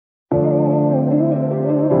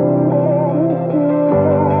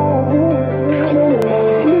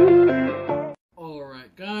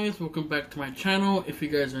welcome back to my channel. If you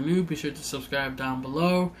guys are new, be sure to subscribe down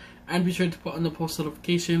below and be sure to put on the post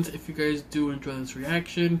notifications if you guys do enjoy this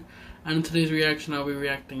reaction. And in today's reaction, I'll be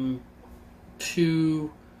reacting to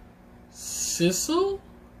Sissel.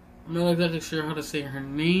 I'm not exactly sure how to say her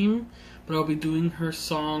name, but I'll be doing her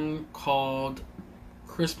song called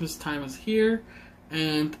Christmas Time Is Here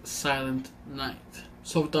and Silent Night.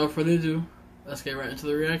 So without further ado, let's get right into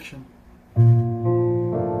the reaction.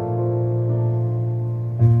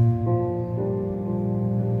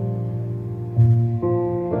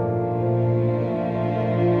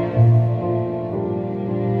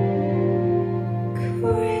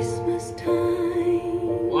 Christmas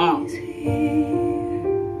time is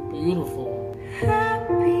here. Beautiful.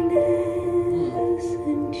 Happiness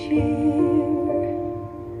and cheer.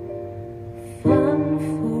 Fun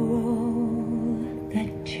for all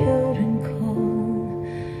that children call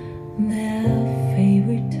their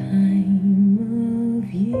favorite time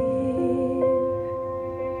of year.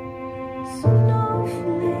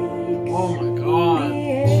 Snowflakes. Oh my god,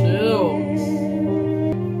 chills.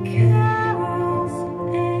 Carols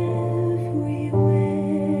everywhere.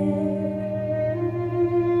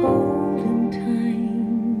 Olden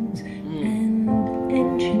times and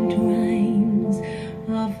ancient rhymes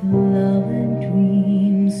of love and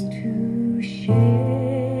dreams to share.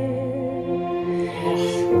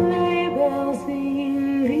 Sleigh bells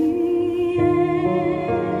in the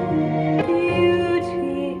air.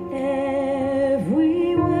 Beauty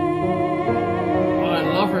everywhere. Oh, I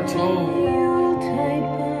love her tone. Yuletide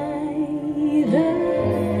by the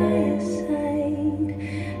fireside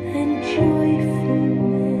and joyful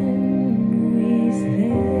memories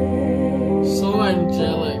there. So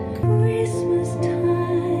angelic. Christmas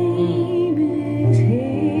time is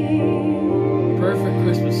here. Perfect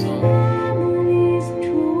Christmas song. Families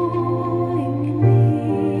drawing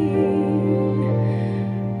near.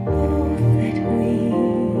 Oh, that we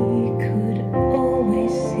could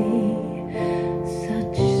always see such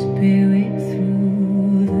spirit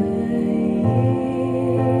through the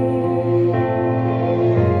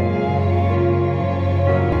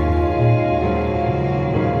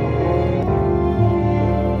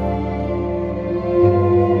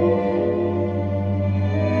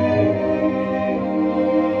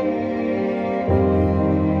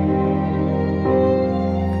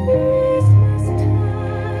Christmas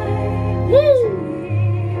time is here.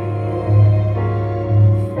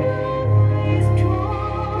 Families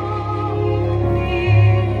drawing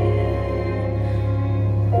near.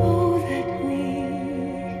 Oh, that we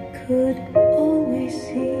could always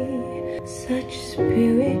see such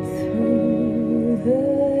spirit through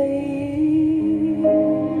the year.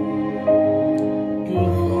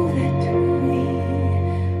 Oh, that we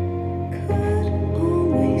could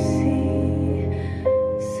always see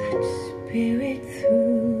such spirit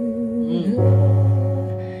through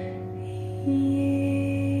the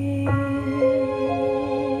year.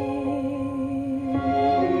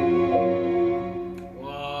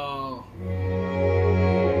 Wow.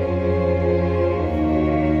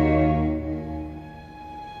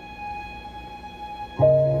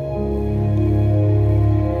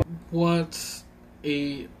 What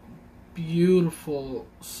a beautiful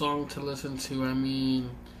song to listen to. I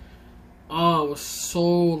mean, oh, it was so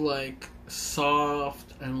like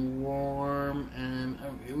soft and warm, and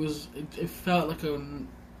it felt like a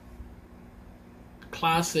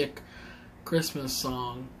classic Christmas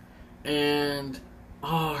song. And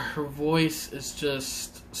oh, her voice is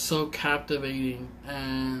just so captivating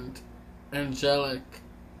and angelic.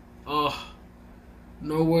 Oh,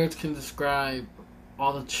 no words can describe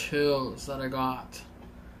all the chills that I got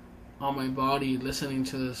on my body listening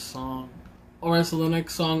to this song. Alright, so the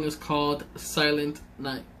next song is called Silent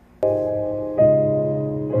Night.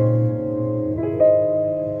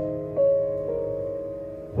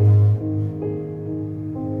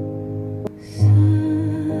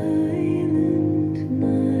 Silent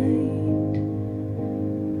night,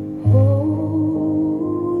 holy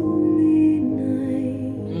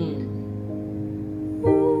night,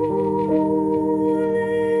 all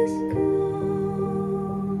is calm,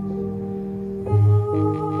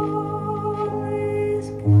 all is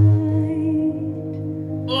bright.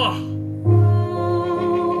 Oh, Round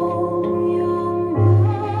young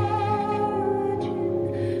virgin,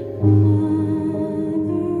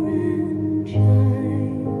 mother and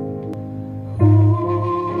child,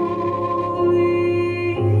 holy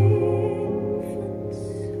infant,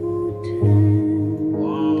 so tender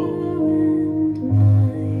and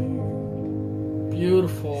mild,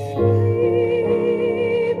 beautiful.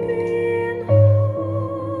 sleeping over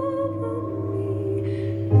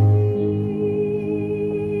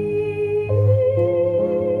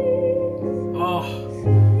me.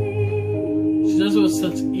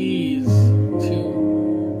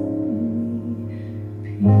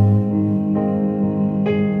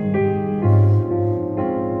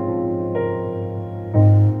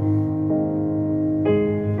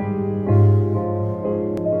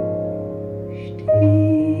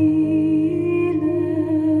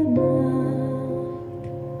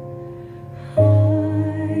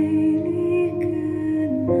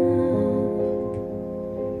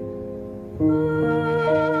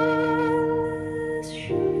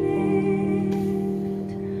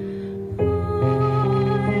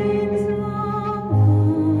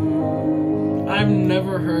 I've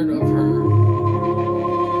never heard of her.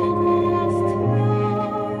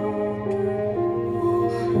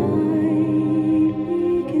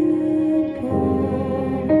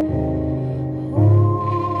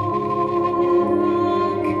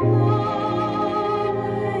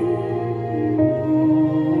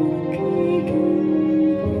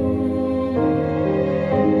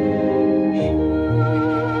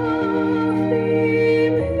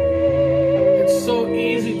 It's so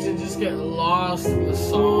easy to just get lost in the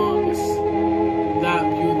song. It's that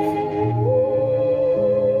beautiful.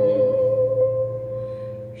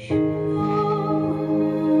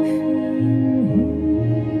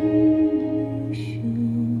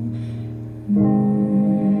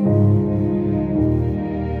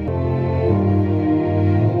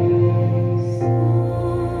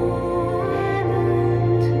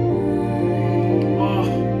 Oh,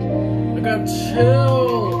 I got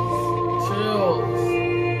chills.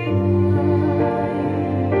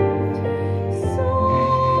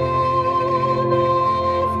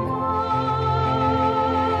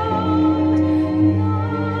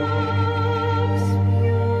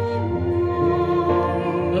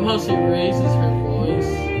 Love how she raises her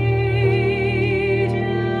voice.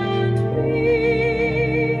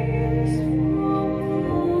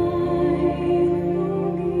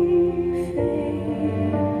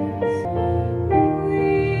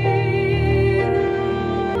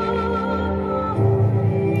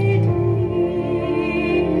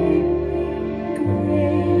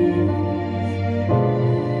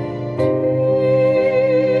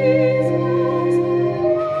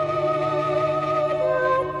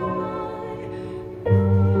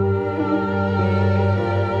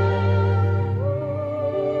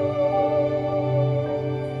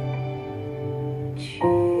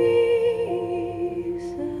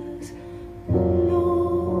 Jesus,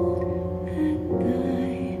 Lord, and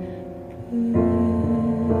thy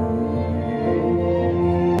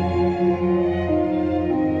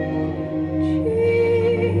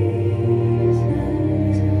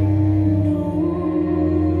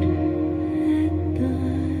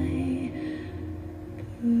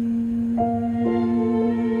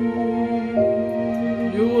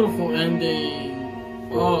Beautiful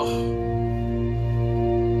ending. Oh.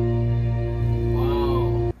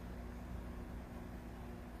 Wow.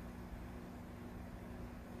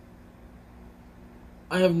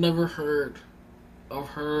 I have never heard of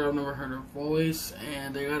her. I've never heard her voice,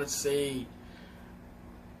 and I gotta say,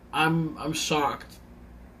 I'm shocked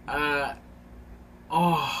at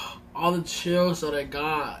all the chills that I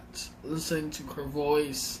got listening to her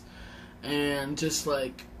voice, and just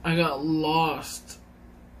like I got lost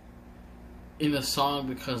in the song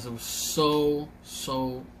because it was so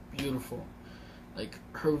beautiful. Like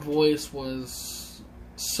her voice was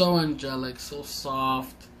so angelic, so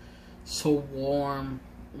soft, so warm.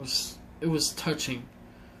 It was touching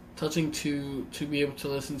to be able to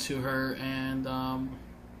listen to her, and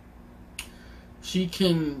she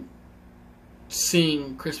can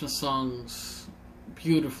sing Christmas songs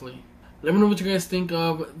beautifully. Let me know what you guys think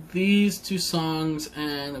of these two songs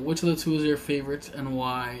and which of the two is your favorite and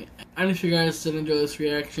why. And if you guys did enjoy this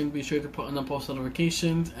reaction, be sure to put on the post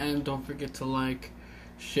notifications and don't forget to like,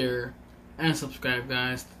 share, and subscribe,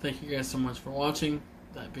 guys. Thank you guys so much for watching.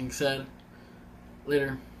 That being said,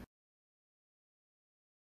 later.